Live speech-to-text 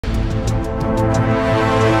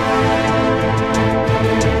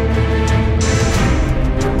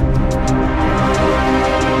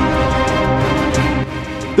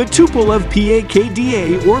The Tupolev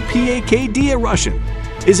PAK-DA, or PAK-DA Russian,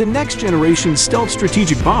 is a next-generation stealth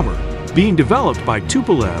strategic bomber being developed by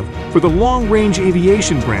Tupolev for the Long-Range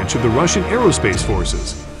Aviation branch of the Russian Aerospace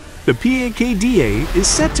Forces. The PAK-DA is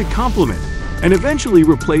set to complement and eventually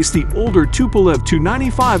replace the older Tupolev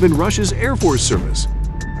Tu-95 in Russia's Air Force service.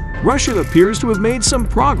 Russia appears to have made some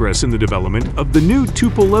progress in the development of the new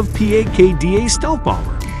Tupolev PAK-DA stealth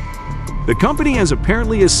bomber. The company has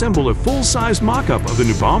apparently assembled a full-size mock-up of the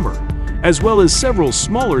new bomber, as well as several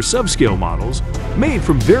smaller subscale models made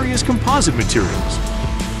from various composite materials.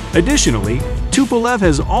 Additionally, Tupolev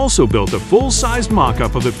has also built a full-sized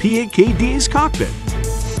mock-up of the PAK-DA's cockpit.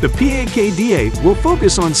 The PAK-DA will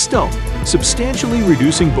focus on stealth, substantially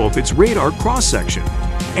reducing both its radar cross-section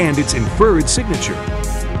and its infrared signature.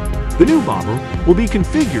 The new bomber will be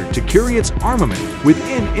configured to carry its armament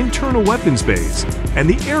within internal weapons bays, and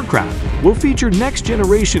the aircraft will feature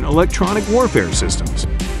next-generation electronic warfare systems.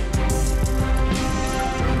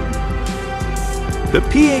 The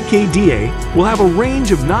PAK-DA will have a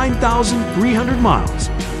range of 9,300 miles,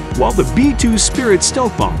 while the B-2 Spirit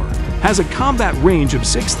stealth bomber has a combat range of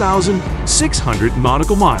 6,600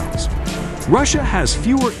 nautical miles. Russia has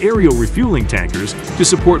fewer aerial refueling tankers to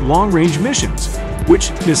support long-range missions,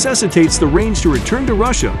 which necessitates the range to return to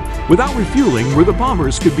Russia without refueling, where the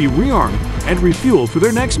bombers could be rearmed and refueled for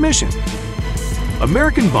their next mission.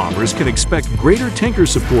 American bombers can expect greater tanker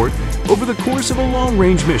support over the course of a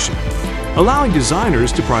long-range mission, allowing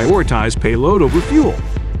designers to prioritize payload over fuel.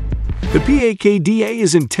 The PAK-DA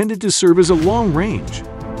is intended to serve as a long-range,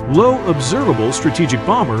 low-observable strategic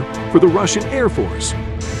bomber for the Russian Air Force.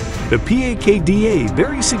 The PAK-DA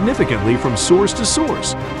varies significantly from source to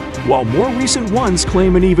source, while more recent ones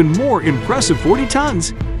claim an even more impressive 40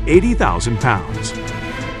 tons, 80,000 pounds.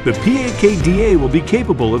 The PAK-DA will be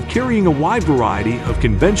capable of carrying a wide variety of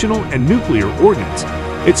conventional and nuclear ordnance.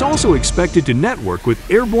 It's also expected to network with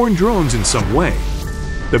airborne drones in some way.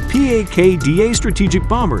 The PAK-DA strategic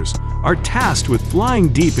bombers are tasked with flying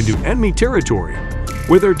deep into enemy territory,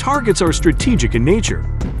 where their targets are strategic in nature.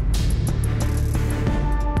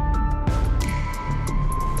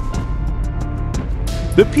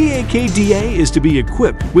 The PAK-DA is to be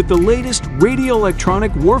equipped with the latest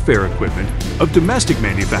radio-electronic warfare equipment of domestic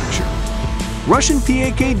manufacture. Russian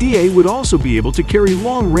PAK-DA would also be able to carry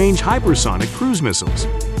long-range hypersonic cruise missiles.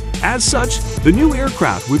 As such, the new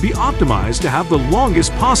aircraft would be optimized to have the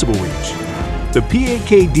longest possible reach. The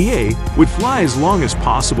PAK-DA would fly as long as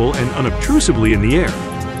possible and unobtrusively in the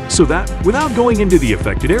air, so that without going into the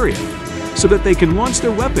affected area, so that they can launch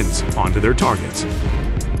their weapons onto their targets.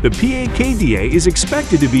 The PAK-DA is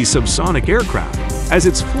expected to be subsonic aircraft, as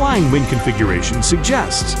its flying wing configuration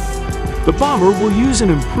suggests. The bomber will use an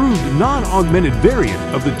improved non-augmented variant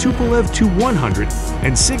of the Tupolev Tu-100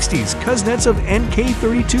 and 60's Kuznetsov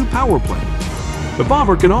NK-32 powerplane. The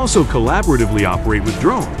bomber can also collaboratively operate with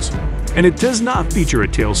drones, and it does not feature a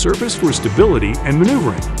tail surface for stability and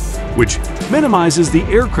maneuvering, which minimizes the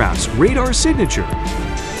aircraft's radar signature.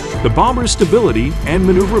 The bomber's stability and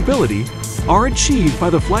maneuverability are achieved by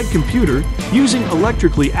the flight computer using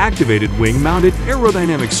electrically activated wing-mounted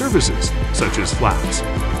aerodynamic surfaces, such as flaps.